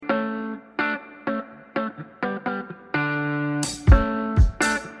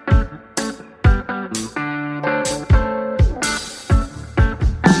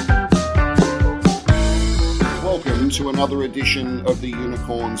another edition of the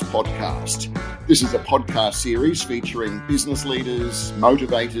Unicorns podcast. This is a podcast series featuring business leaders,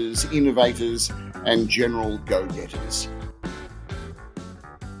 motivators, innovators, and general go-getters.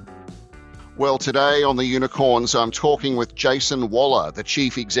 Well, today on the Unicorns, I'm talking with Jason Waller, the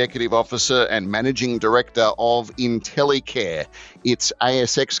Chief Executive Officer and Managing Director of Intelicare. Its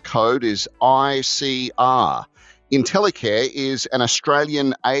ASX code is ICR. Intelicare is an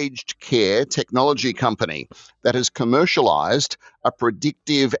Australian aged care technology company that has commercialised a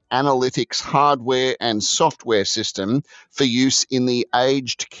predictive analytics hardware and software system for use in the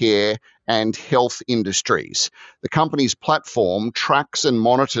aged care and health industries. The company's platform tracks and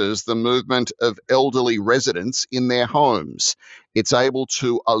monitors the movement of elderly residents in their homes. It's able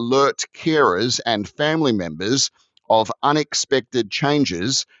to alert carers and family members of unexpected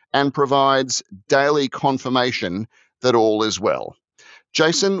changes and provides daily confirmation that all is well.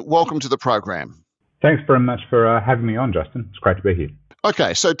 Jason, welcome to the program. Thanks very much for having me on, Justin. It's great to be here.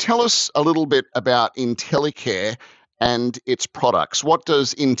 Okay, so tell us a little bit about Intelicare and its products. What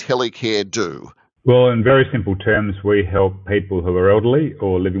does Intelicare do? Well, in very simple terms, we help people who are elderly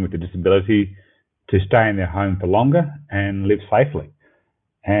or living with a disability to stay in their home for longer and live safely.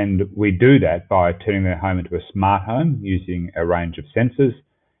 And we do that by turning their home into a smart home using a range of sensors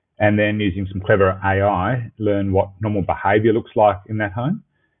and then using some clever AI, learn what normal behaviour looks like in that home,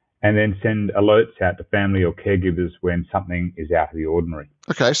 and then send alerts out to family or caregivers when something is out of the ordinary.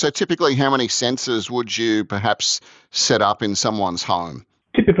 Okay, so typically how many sensors would you perhaps set up in someone's home?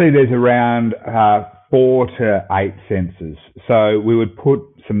 Typically there's around 4 to 8 sensors. So we would put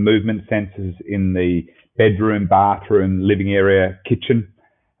some movement sensors in the bedroom, bathroom, living area, kitchen,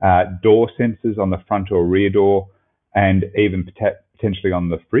 door sensors on the front or rear door, and even potentially on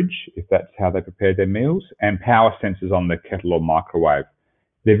the fridge, if that's how they prepare their meals, and power sensors on the kettle or microwave.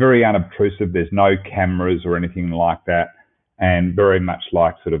 They're very unobtrusive. There's no cameras or anything like that, and very much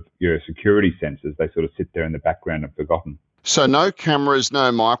like sort of your security sensors. They sort of sit there in the background and forgotten. So no cameras,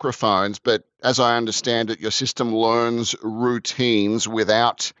 no microphones, but as I understand it, your system learns routines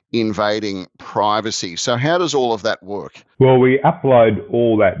without invading privacy. So how does all of that work? Well, we upload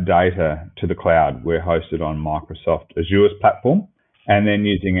all that data to the cloud. We're hosted on Microsoft Azure's platform, and then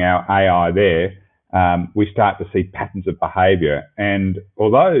using our AI there, we start to see patterns of behaviour. And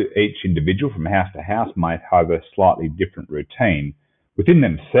although each individual from house to house might have a slightly different routine, within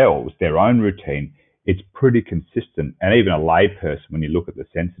themselves, their own routine, it's pretty consistent. And even a layperson, when you look at the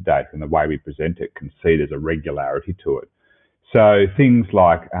sensor data and the way we present it, can see there's a regularity to it. So things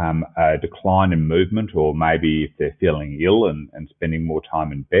like a decline in movement, or maybe if they're feeling ill and spending more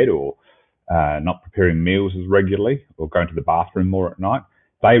time in bed, or not preparing meals as regularly, or going to the bathroom more at night,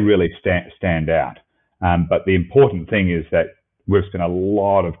 they really stand out. But the important thing is that we've spent a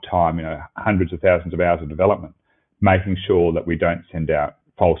lot of time, hundreds of thousands of hours of development, making sure that we don't send out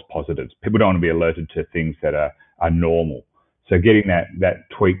false positives. People don't want to be alerted to things that are normal. So getting that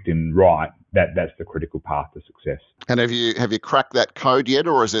tweaked in right, that's the critical path to success. And have you cracked that code yet,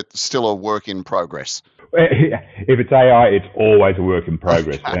 or is it still a work in progress? If it's AI, it's always a work in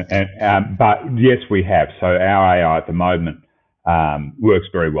progress. But yes, we have. So our AI at the moment works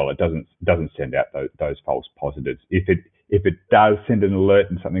very well. It doesn't send out those false positives. If it does send an alert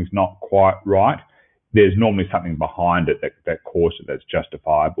and something's not quite right, there's normally something behind it that caused it that's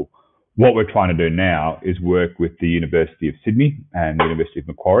justifiable. What we're trying to do now is work with the University of Sydney and the University of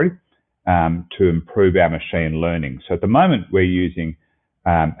Macquarie to improve our machine learning. So at the moment, we're using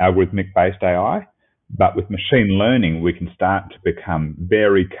algorithmic-based AI, but with machine learning, we can start to become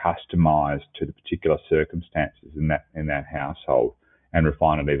very customized to the particular circumstances in that household and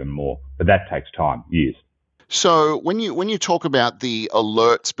refine it even more. But that takes time, years. So when you talk about the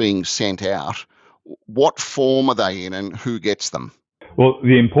alerts being sent out, what form are they in and who gets them? Well,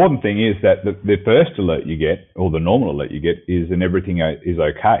 the important thing is that the first alert you get, or the normal alert you get, is and everything is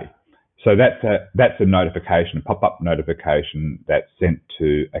okay. So that's a notification, a pop-up notification that's sent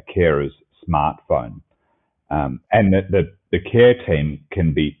to a carer's smartphone. And the care team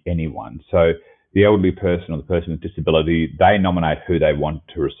can be anyone. So the elderly person or the person with disability, they nominate who they want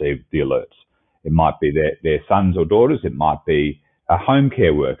to receive the alerts. It might be their sons or daughters. It might be a home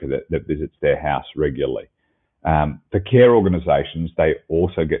care worker that visits their house regularly. For care organisations, they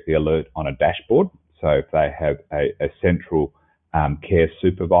also get the alert on a dashboard. So if they have a central care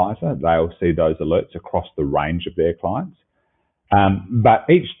supervisor, they'll see those alerts across the range of their clients. But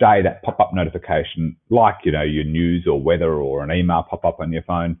each day that pop-up notification, like your news or weather or an email pop-up on your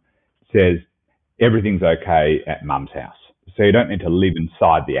phone, says everything's okay at mum's house. So you don't need to live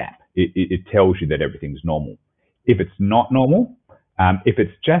inside the app. It tells you that everything's normal. If it's not normal, if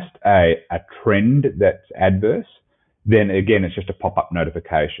it's just a trend that's adverse, then again, it's just a pop-up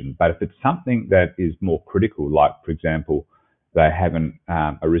notification. But if it's something that is more critical, like, for example, they haven't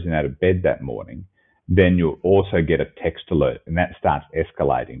arisen out of bed that morning, then you'll also get a text alert, and that starts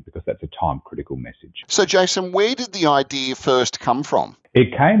escalating because that's a time-critical message. So, Jason, where did the idea first come from?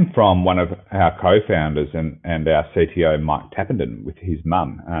 It came from one of our co-founders and our CTO, Mike Tappenden, with his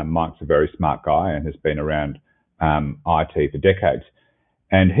mum. Mike's a very smart guy and has been around IT for decades.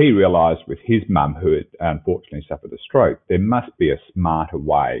 And he realised with his mum, who had unfortunately suffered a stroke, there must be a smarter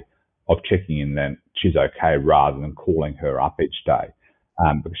way of checking in that she's okay rather than calling her up each day,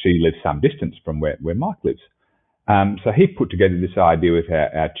 because she lives some distance from where Mike lives. So he put together this idea with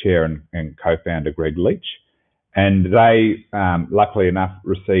our chair and co-founder, Greg Leach. And they, luckily enough,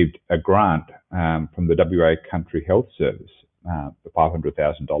 received a grant from the WA Country Health Service for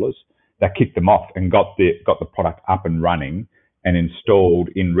 $500,000. That kicked them off and got the product up and running and installed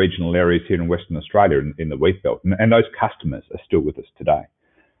in regional areas here in Western Australia in the wheat belt. And those customers are still with us today.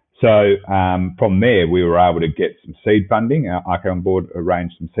 So from there, we were able to get some seed funding. ICO on board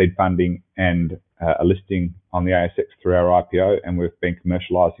arranged some seed funding and a listing on the ASX through our IPO, and we've been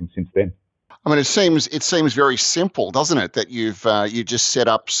commercialising since then. I mean, it seems very simple, doesn't it? That you just set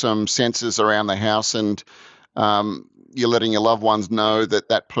up some sensors around the house and you're letting your loved ones know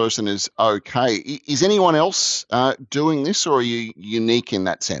that person is okay. Is anyone else doing this, or are you unique in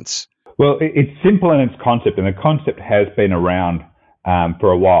that sense? Well, it's simple in its concept, and the concept has been around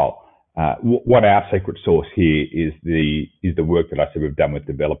for a while. What our secret sauce here is the work that I said we've done with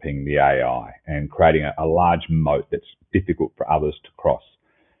developing the AI and creating a large moat that's difficult for others to cross.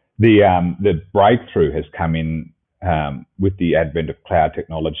 The breakthrough has come in with the advent of cloud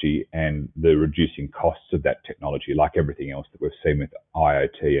technology and the reducing costs of that technology, like everything else that we've seen with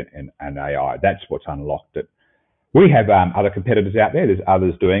IoT and AI. That's what's unlocked it. We have other competitors out there. There's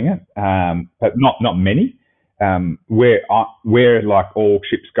others doing it, but not many. We're like all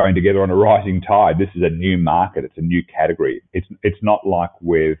ships going together on a rising tide. This is a new market. It's a new category. It's not like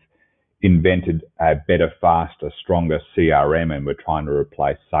we've invented a better, faster, stronger CRM and we're trying to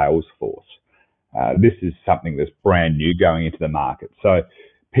replace Salesforce. This is something that's brand new going into the market. So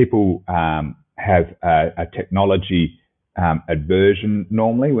people have a technology aversion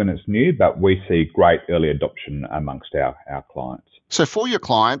normally when it's new, but we see great early adoption amongst our clients. So for your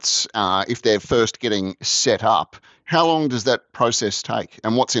clients, if they're first getting set up, how long does that process take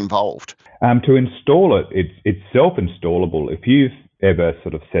and what's involved? To install it, it's self-installable. If you've ever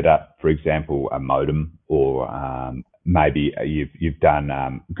sort of set up, for example, a modem, or maybe you've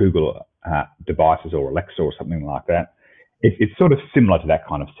done Google devices or Alexa or something like that, it's sort of similar to that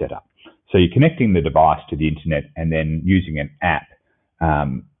kind of setup. So you're connecting the device to the internet and then using an app,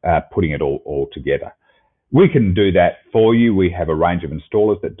 putting it all together. We can do that for you. We have a range of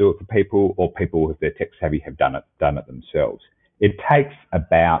installers that do it for people, or people if they're tech savvy have done it themselves. It takes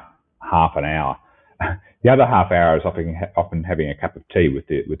about half an hour. The other half hour is often having a cup of tea with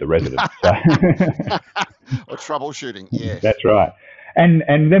the residents. So. Or troubleshooting, yeah. That's right. And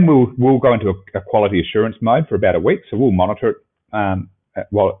then we'll go into a quality assurance mode for about a week. So we'll monitor it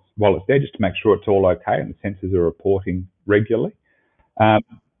while it's there, just to make sure it's all okay and the sensors are reporting regularly.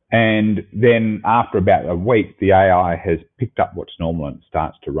 And then after about a week, the AI has picked up what's normal and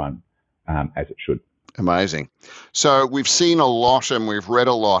starts to run as it should. Amazing. So we've seen a lot and we've read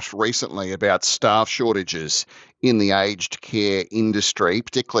a lot recently about staff shortages in the aged care industry,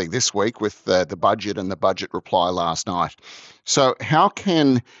 particularly this week with the budget and the budget reply last night. So how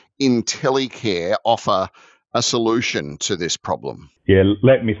can Intelicare offer a solution to this problem? Yeah,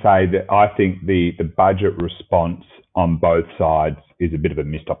 let me say that I think the budget response on both sides is a bit of a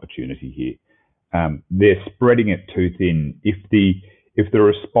missed opportunity here. They're spreading it too thin. If the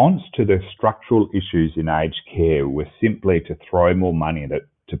response to the structural issues in aged care was simply to throw more money at it,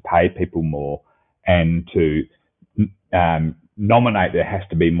 to pay people more, and to nominate there has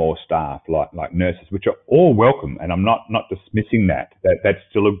to be more staff like nurses, which are all welcome, and I'm not dismissing that. That's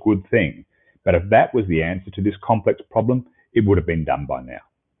still a good thing. But if that was the answer to this complex problem, it would have been done by now.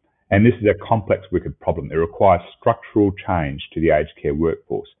 And this is a complex, wicked problem. It requires structural change to the aged care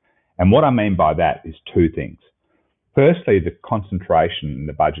workforce. And what I mean by that is two things. Firstly, the concentration in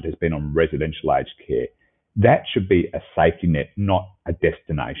the budget has been on residential aged care. That should be a safety net, not a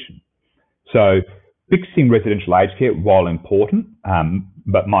destination. So fixing residential aged care, while important,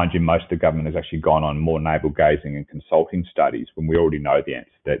 but mind you, most of the government has actually gone on more navel-gazing and consulting studies when we already know the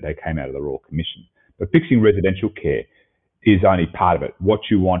answer. They came out of the Royal Commission. But fixing residential care is only part of it. What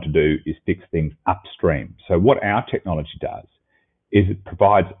you want to do is fix things upstream. So what our technology does is it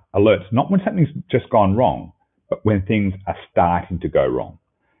provides alerts, not when something's just gone wrong, but when things are starting to go wrong.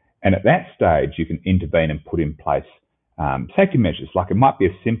 And at that stage, you can intervene and put in place safety measures. Like it might be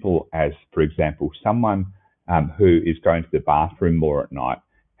as simple as, for example, someone who is going to the bathroom more at night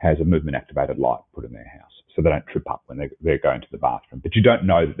has a movement activated light put in their house so they don't trip up when they're going to the bathroom. But you don't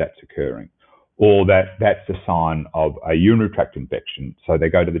know that that's occurring, or that's a sign of a urinary tract infection. So they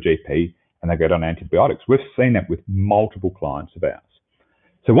go to the GP and they go on antibiotics. We've seen that with multiple clients of ours.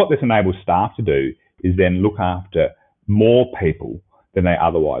 So what this enables staff to do is then look after more people than they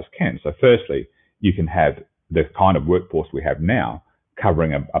otherwise can. So firstly, you can have the kind of workforce we have now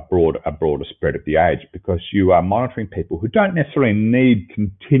covering a broader spread of the age, because you are monitoring people who don't necessarily need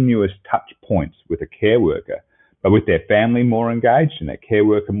continuous touch points with a care worker, but with their family more engaged and their care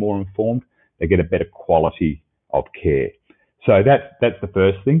worker more informed, they get a better quality of care. So that's the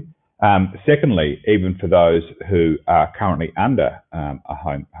first thing. Secondly, even for those who are currently under a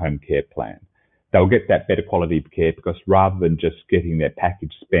home care plan, they'll get that better quality of care, because rather than just getting their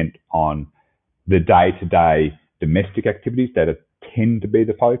package spent on the day-to-day domestic activities that tend to be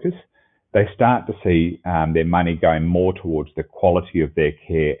the focus, they start to see their money going more towards the quality of their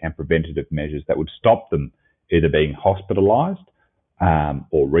care and preventative measures that would stop them either being hospitalised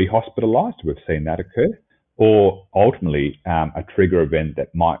or re-hospitalised. We've seen that occur. Or ultimately a trigger event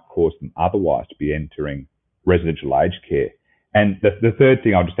that might cause them otherwise to be entering residential aged care. And the third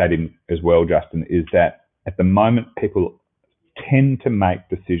thing I'll just add in as well, Justin, is that at the moment people tend to make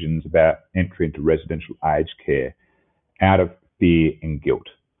decisions about entry into residential aged care out of fear and guilt,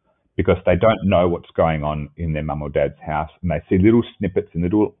 because they don't know what's going on in their mum or dad's house, and they see little snippets and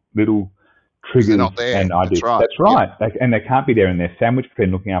little triggers and ideas. That's right. Yep. And they can't be there, and they're sandwiched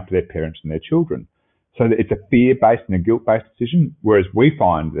between looking after their parents and their children. So it's a fear-based and a guilt-based decision, whereas we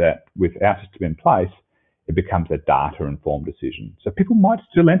find that with our system in place, it becomes a data-informed decision. So people might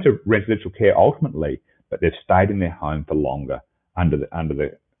still enter residential care ultimately, but they've stayed in their home for longer under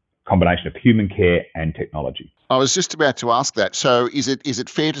the combination of human care and technology. I was just about to ask that. So is it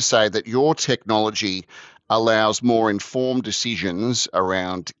fair to say that your technology allows more informed decisions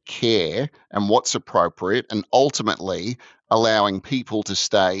around care and what's appropriate, and ultimately allowing people to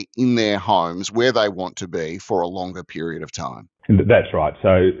stay in their homes where they want to be for a longer period of time? That's right.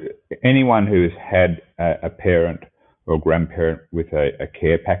 So anyone who has had a parent or a grandparent with a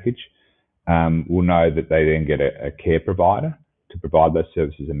care package will know that they then get a care provider to provide those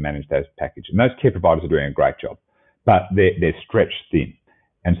services and manage those packages. And those care providers are doing a great job, but they're stretched thin.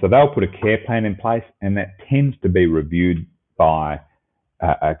 And so they'll put a care plan in place, and that tends to be reviewed by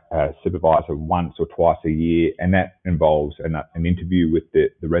a supervisor once or twice a year, and that involves an interview with the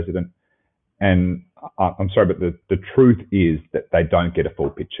resident. And I'm sorry, but the truth is that they don't get a full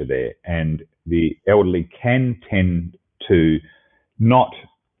picture there, and the elderly can tend to not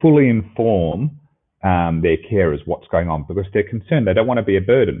fully inform their carers what's going on, because they're concerned. They don't want to be a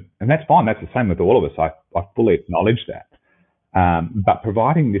burden, and that's fine. That's the same with all of us. I fully acknowledge that. But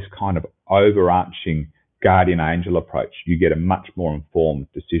providing this kind of overarching guardian angel approach, you get a much more informed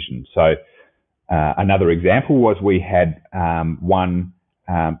decision. So another example was we had one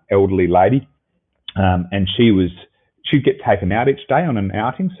elderly lady, and she'd get taken out each day on an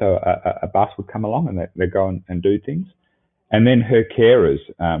outing. So a bus would come along and they'd go and do things. And then her carers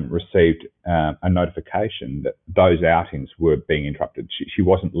received a notification that those outings were being interrupted. She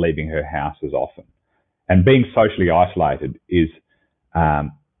wasn't leaving her house as often. And being socially isolated is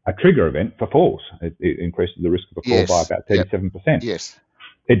a trigger event for falls. It increases the risk of a fall by about 37%. Yep. Yes.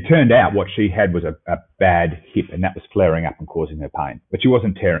 It turned out what she had was a bad hip, and that was flaring up and causing her pain. But she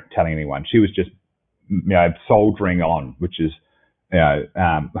wasn't telling anyone. She was just, soldiering on, which is,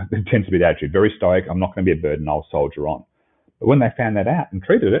 it tends to be the attitude. Very stoic. I'm not going to be a burden. I'll soldier on. But when they found that out and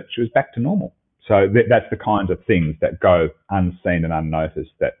treated it, she was back to normal. So that's the kinds of things that go unseen and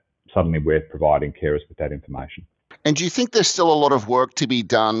unnoticed that suddenly we're providing carers with that information. And do you think there's still a lot of work to be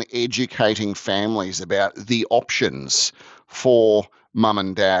done educating families about the options for mum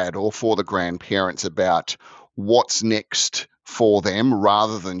and dad or for the grandparents about what's next for them,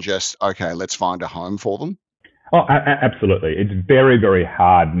 rather than just, okay, let's find a home for them? Oh, absolutely. It's very, very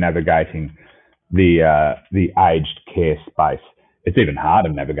hard navigating the aged care space. It's even harder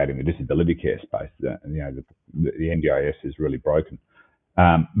navigating the disability care space. The NDIS is really broken.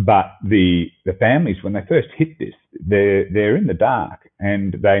 But the families, when they first hit this, they're in the dark,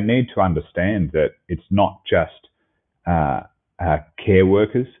 and they need to understand that it's not just care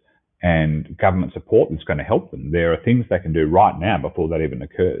workers and government support that's going to help them. There are things they can do right now before that even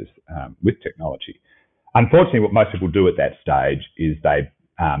occurs with technology. Unfortunately, what most people do at that stage is they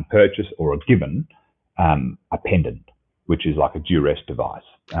purchase or are given a pendant, which is like a duress device.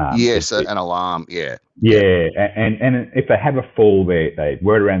 An alarm, Yeah, and if they have a fall, they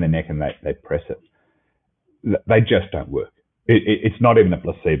wear it around their neck and they press it. they just don't work. It's not even a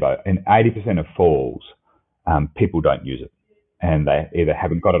placebo. And 80% of falls, people don't use it, and they either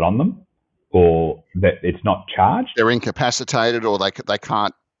haven't got it on them, or that it's not charged. They're incapacitated, or they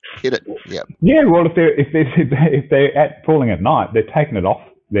can't hit it. Yeah. Yeah. Well, if they're falling at night, they're taking it off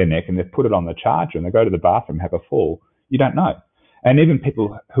their neck and they've put it on the charger, and they go to the bathroom, have a fall. You don't know. And even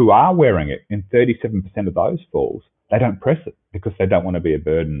people who are wearing it, in 37% of those falls, they don't press it because they don't want to be a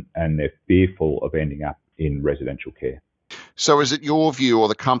burden, and they're fearful of ending up in residential care. So is it your view or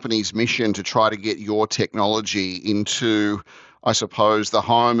the company's mission to try to get your technology into, I suppose, the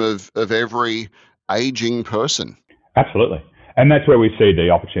home of every aging person? Absolutely. And that's where we see the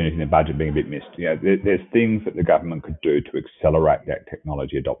opportunity in the budget being a bit missed. There's things that the government could do to accelerate that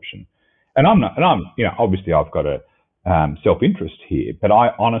technology adoption. And obviously I've got a self-interest here, but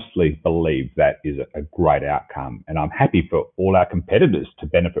I honestly believe that is a great outcome, and I'm happy for all our competitors to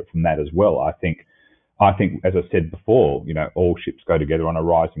benefit from that as well. I think, as I said before, all ships go together on a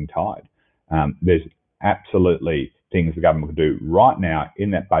rising tide. There's absolutely things the government could do right now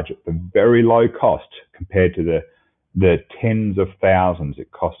in that budget for very low cost compared to the tens of thousands it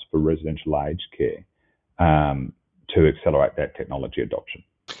costs for residential aged care to accelerate that technology adoption.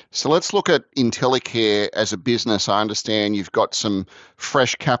 So let's look at Intelicare as a business. I understand you've got some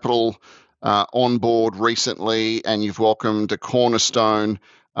fresh capital on board recently, and you've welcomed a cornerstone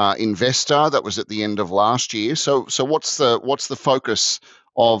investor that was at the end of last year. So what's the focus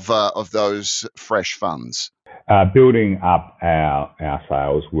of those fresh funds? Building up our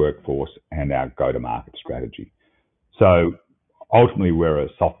sales workforce and our go-to-market strategy. So ultimately, we're a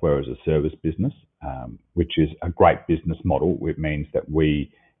software as a service business, which is a great business model. It means that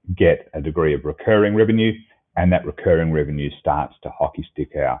we get a degree of recurring revenue, and that recurring revenue starts to hockey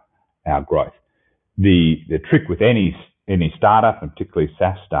stick our growth. The trick with any startup, and particularly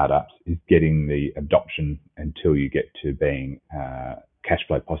SaaS startups, is getting the adoption until you get to being cash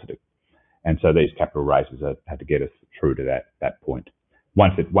flow positive. And so these capital raises had to get us through to that point.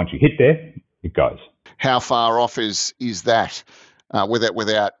 Once you hit there, it goes. How far off is that?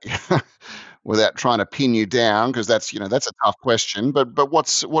 Without without trying to pin you down, because that's a tough question. But what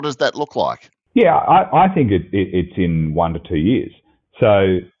does that look like? Yeah, I think it's in 1 to 2 years.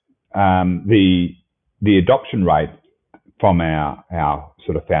 So the adoption rate from our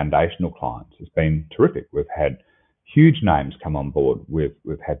sort of foundational clients has been terrific. We've had huge names come on board. We've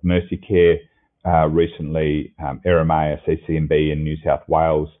had Mercycare recently, Eramea, CCMB in New South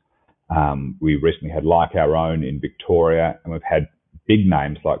Wales. We recently had Like Our Own in Victoria, and we've had big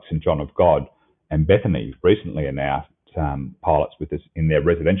names like St John of God and Bethany recently announced pilots with us in their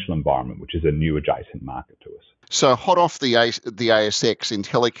residential environment, which is a new adjacent market to us. So hot off the ASX,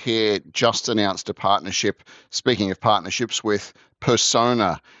 Intelicare just announced a partnership, speaking of partnerships, with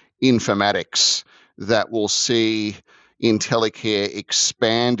Persona Informatics that will see Intelicare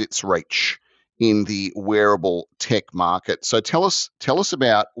expand its reach in the wearable tech market. So tell us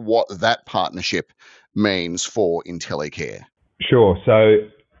about what that partnership means for Intelicare. Sure. So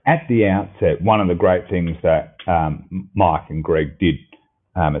at the outset, one of the great things that Mike and Greg did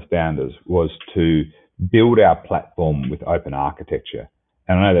as founders was to build our platform with open architecture.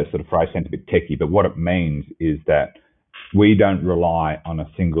 And I know that sort of phrase sounds a bit techie, but what it means is that we don't rely on a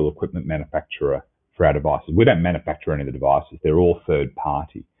single equipment manufacturer for our devices. We don't manufacture any of the devices. They're all third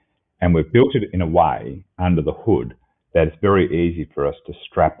party. And we've built it in a way under the hood that it's very easy for us to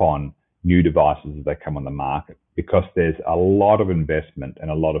strap on new devices as they come on the market, because there's a lot of investment and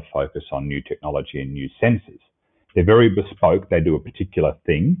a lot of focus on new technology and new sensors. They're very bespoke. They do a particular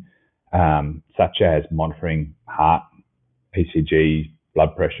thing, such as monitoring heart, ECG,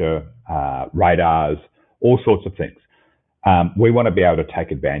 blood pressure, radars, all sorts of things. We want to be able to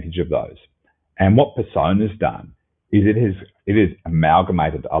take advantage of those. And what Persona's done is it has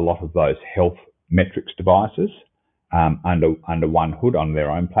amalgamated a lot of those health metrics devices under one hood on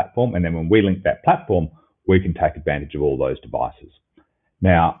their own platform. And then when we link that platform, we can take advantage of all those devices.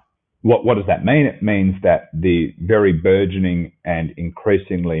 Now, what does that mean? It means that the very burgeoning and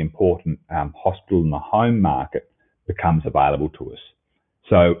increasingly important hospital in the home market becomes available to us.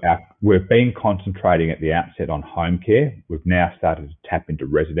 So we've been concentrating at the outset on home care. We've now started to tap into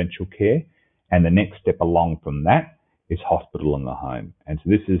residential care. And the next step along from that is hospital in the home. And so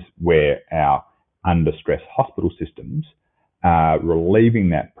this is where our under stress hospital systems are relieving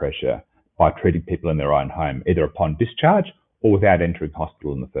that pressure by treating people in their own home, either upon discharge or without entering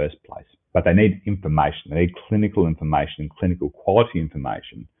hospital in the first place. But they need information. They need clinical information and clinical quality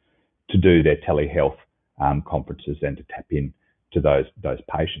information to do their telehealth conferences and to tap in to those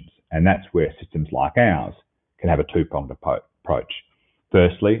patients. And that's where systems like ours can have a two-pronged approach.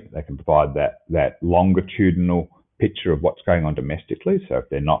 Firstly, they can provide that longitudinal picture of what's going on domestically. So if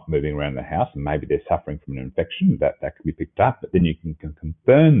they're not moving around the house and maybe they're suffering from an infection, that can be picked up. But then you can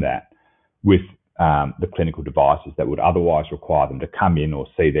confirm that with the clinical devices that would otherwise require them to come in or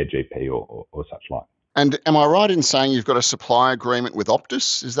see their GP or such like. And am I right in saying you've got a supply agreement with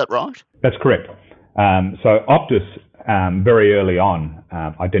Optus? Is that right? That's correct. So Optus, very early on,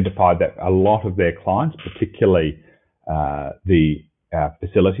 identified that a lot of their clients, particularly the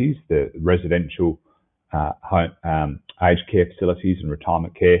facilities, the residential home, aged care facilities and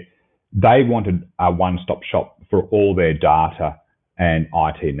retirement care, they wanted a one-stop shop for all their data and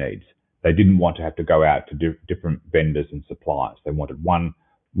IT needs. They didn't want to have to go out to different vendors and suppliers. They wanted one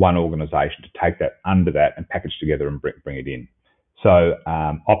organisation to take that under that and package together and bring it in. So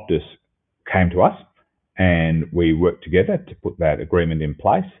Optus came to us and we worked together to put that agreement in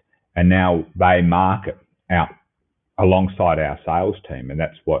place. And now they market out alongside our sales team. And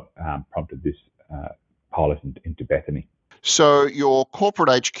that's what prompted this pilot into Bethany. So your corporate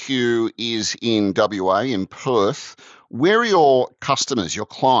HQ is in WA, in Perth. Where are your customers, your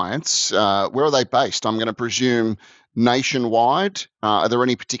clients? Where are they based? I'm going to presume nationwide. Are there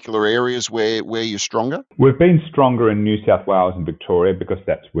any particular areas where you're stronger? We've been stronger in New South Wales and Victoria because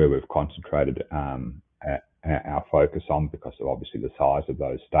that's where we've concentrated our focus on, because of obviously the size of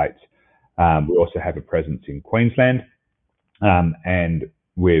those states. We also have a presence in Queensland, and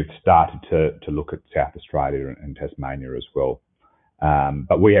we've started to look at South Australia and Tasmania as well.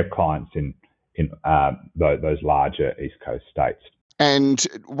 But we have clients in those larger East Coast states. And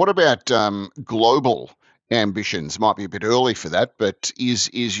what about global ambitions? Might be a bit early for that, but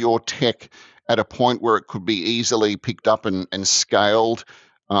is your tech at a point where it could be easily picked up and scaled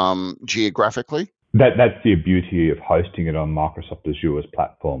geographically? That's the beauty of hosting it on Microsoft Azure's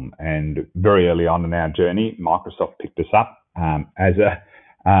platform. And very early on in our journey, Microsoft picked us up as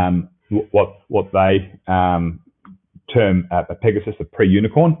what they term a Pegasus, a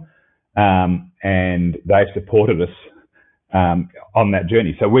pre-unicorn, and they've supported us on that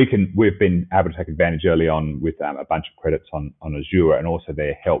journey. So we've been able to take advantage early on with a bunch of credits on Azure, and also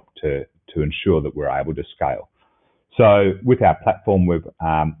their help to ensure that we're able to scale. So with our platform, we've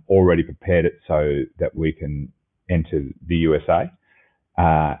already prepared it so that we can enter the USA,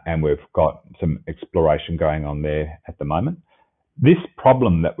 and we've got some exploration going on there at the moment. This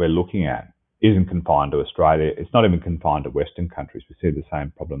problem that we're looking at isn't confined to Australia. It's not even confined to Western countries. We see the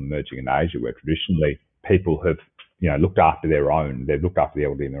same problem emerging in Asia, where traditionally people have looked after their own. They've looked after the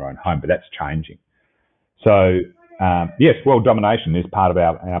elderly in their own home, but that's changing. So yes, world domination is part of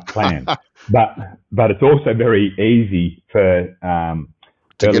our plan, but it's also very easy for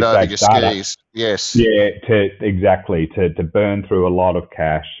to get over your skis. Yes. Yeah, to burn through a lot of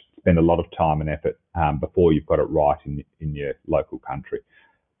cash, spend a lot of time and effort before you've got it right in your local country.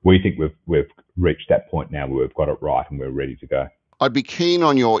 We think we've reached that point now where we've got it right and we're ready to go. I'd be keen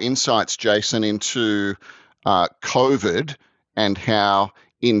on your insights, Jason, into COVID and how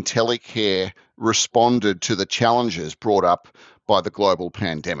Intelicare responded to the challenges brought up by the global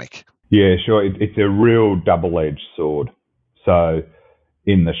pandemic. Yeah, sure. It's a real double-edged sword. So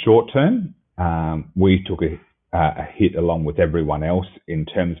in the short term, we took a hit along with everyone else in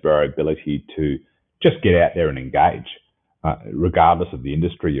terms of our ability to just get out there and engage. Regardless of the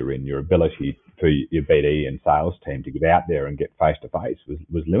industry you're in, your ability for your BD and sales team to get out there and get face-to-face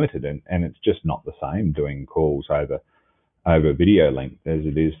was limited. And it's just not the same doing calls over video link as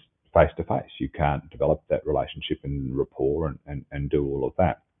it is face-to-face. You can't develop that relationship and rapport and do all of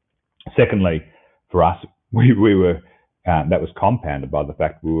that. Secondly, for us, we were that was compounded by the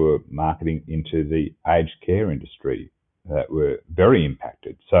fact we were marketing into the aged care industry that were very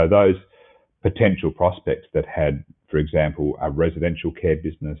impacted. So those potential prospects that had, for example, a residential care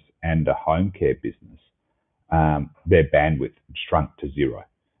business and a home care business, their bandwidth shrunk to zero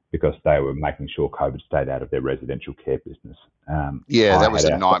because they were making sure COVID stayed out of their residential care business. That was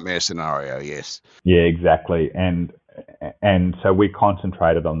a nightmare scenario, yes. Yeah, exactly. And so we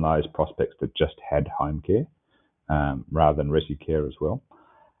concentrated on those prospects that just had home care rather than resi care as well.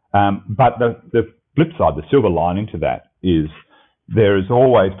 But the flip side, the silver lining to that is there is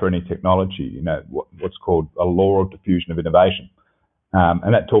always, for any technology, what's called a law of diffusion of innovation.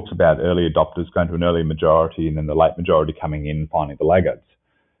 And that talks about early adopters going to an early majority and then the late majority coming in and finding the laggards.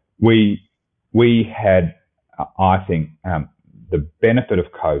 We had, I think, the benefit of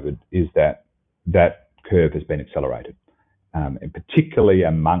COVID is that curve has been accelerated, and particularly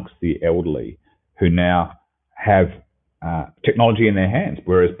amongst the elderly who now have technology in their hands,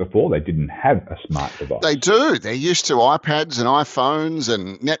 whereas before they didn't have a smart device. They do. They're used to iPads and iPhones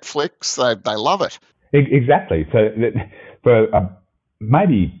and Netflix. They love it. Exactly. So for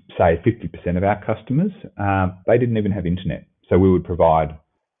maybe say 50% of our customers, they didn't even have internet. So we would provide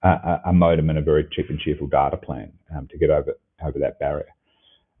a modem and a very cheap and cheerful data plan to get over that barrier.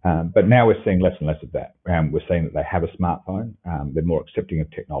 But now we're seeing less and less of that. We're seeing that they have a smartphone, they're more accepting of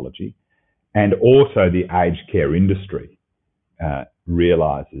technology, and also the aged care industry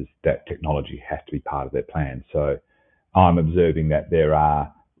realises that technology has to be part of their plan. So I'm observing that there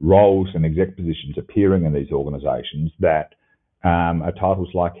are roles and exec positions appearing in these organisations that are titles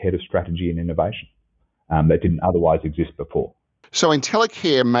like Head of Strategy and Innovation that didn't otherwise exist before. So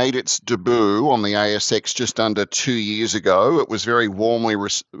Intelicare made its debut on the ASX just under 2 years ago. It was very warmly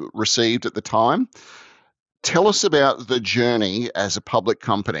received at the time. Tell us about the journey as a public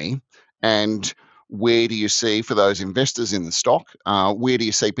company, and where do you see, for those investors in the stock, where do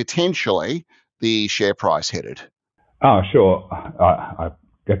you see potentially the share price headed? Oh, sure. I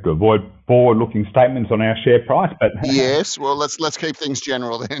have to avoid forward-looking statements on our share price, but yes. Well, let's keep things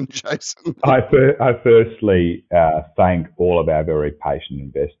general then, Jason. I firstly thank all of our very patient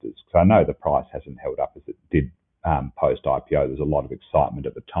investors, because I know the price hasn't held up as it did post IPO. There's a lot of excitement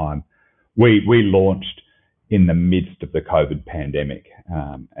at the time. We launched in the midst of the COVID pandemic,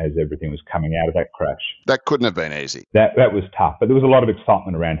 as everything was coming out of that crash. That couldn't have been easy. That was tough, but there was a lot of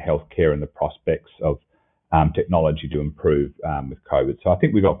excitement around healthcare and the prospects of technology to improve with COVID. So I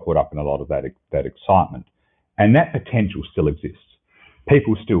think we got caught up in a lot of that excitement, and that potential still exists.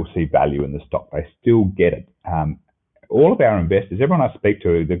 People still see value in the stock. They still get it. All of our investors, everyone I speak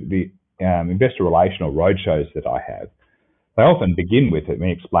to, the investor relational roadshows that I have, they often begin with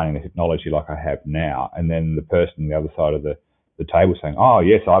me explaining the technology like I have now, and then the person on the other side of the table saying, oh,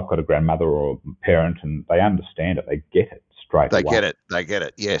 yes, I've got a grandmother or a parent, and they understand it. They get it straight away. They get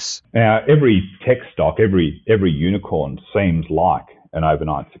it, yes. Now, every tech stock, every unicorn seems like an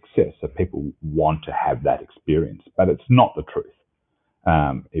overnight success, so people want to have that experience, but it's not the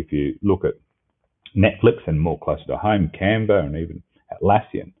truth. If you look at Netflix and more closer to home, Canva and even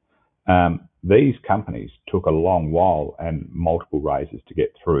Atlassian, these companies took a long while and multiple raises to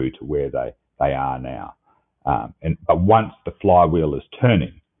get through to where they are now. But once the flywheel is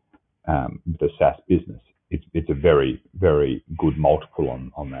turning, the SaaS business, it's a very, very good multiple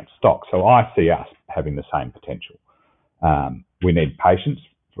on that stock. So I see us having the same potential. We need patience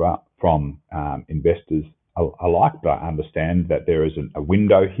from investors alike, but I understand that there is a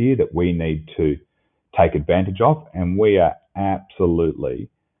window here that we need to take advantage of, and we are absolutely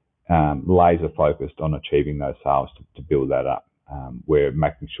laser focused on achieving those sales to build that up. We're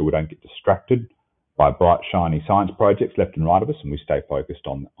making sure we don't get distracted by bright, shiny science projects left and right of us, and we stay focused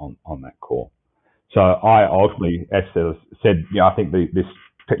on that core. So I ultimately, as said, I think this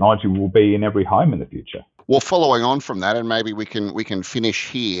technology will be in every home in the future. Well, following on from that, and maybe we can finish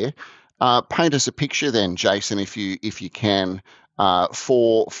here. Paint us a picture then, Jason, if you can,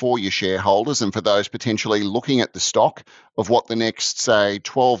 for your shareholders and for those potentially looking at the stock, of what the next, say,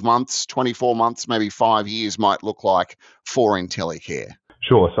 12 months, 24 months, maybe 5 years might look like for Intelicare.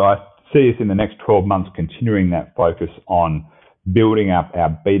 Sure. So I see us in the next 12 months continuing that focus on building up our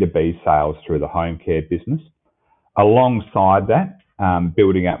B2B sales through the home care business. Alongside that,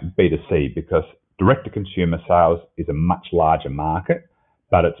 building up B2C, because direct-to-consumer sales is a much larger market,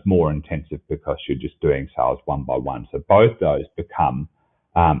 but it's more intensive because you're just doing sales one by one. So both those become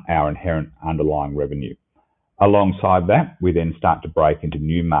our inherent underlying revenue. Alongside that, we then start to break into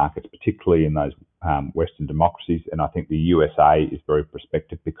new markets, particularly in those Western democracies. And I think the USA is very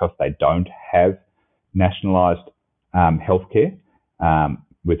prospective because they don't have nationalised healthcare.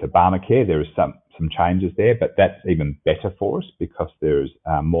 With Obamacare, there is some changes there, but that's even better for us because there's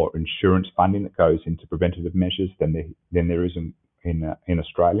more insurance funding that goes into preventative measures than there is in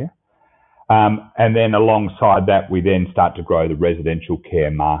Australia. And then alongside that, we then start to grow the residential care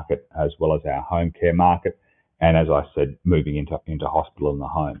market as well as our home care market. And as I said, moving into hospital and the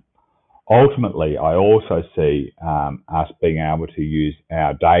home. Ultimately, I also see us being able to use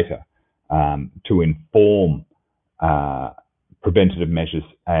our data to inform preventative measures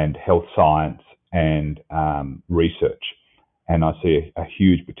and health science and research. And I see a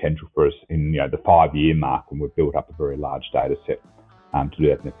huge potential for us in the 5-year mark when we've built up a very large data set to do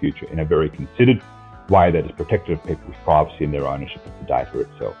that in the future in a very considered way that is protective of people's privacy and their ownership of the data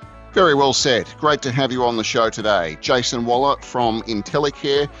itself. Very well said. Great to have you on the show today. Jason Waller from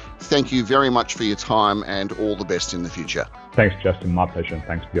Intelicare, thank you very much for your time and all the best in the future. Thanks, Justin. My pleasure, and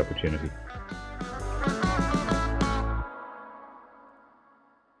thanks for the opportunity.